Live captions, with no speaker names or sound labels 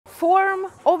Form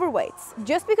overweights.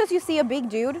 Just because you see a big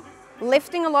dude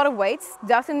lifting a lot of weights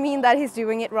doesn't mean that he's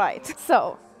doing it right.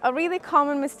 So, a really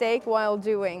common mistake while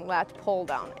doing lat pull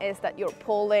down is that you're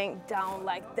pulling down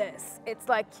like this. It's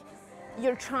like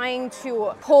you're trying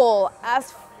to pull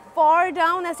as far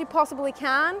down as you possibly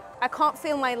can. I can't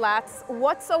feel my lats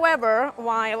whatsoever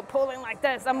while pulling like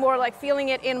this. I'm more like feeling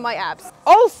it in my abs.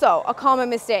 Also, a common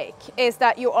mistake is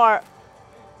that you are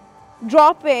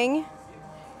dropping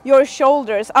your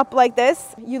shoulders up like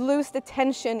this. You lose the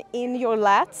tension in your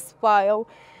lats while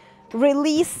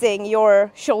releasing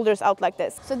your shoulders out like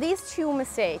this. So these two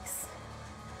mistakes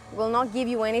will not give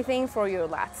you anything for your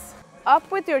lats. Up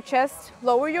with your chest,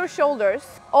 lower your shoulders,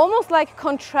 almost like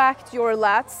contract your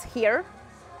lats here,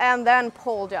 and then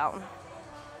pull down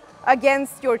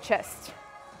against your chest.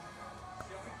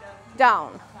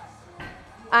 Down.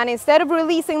 And instead of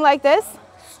releasing like this,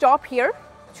 stop here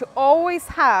to always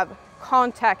have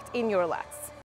contact in your lats.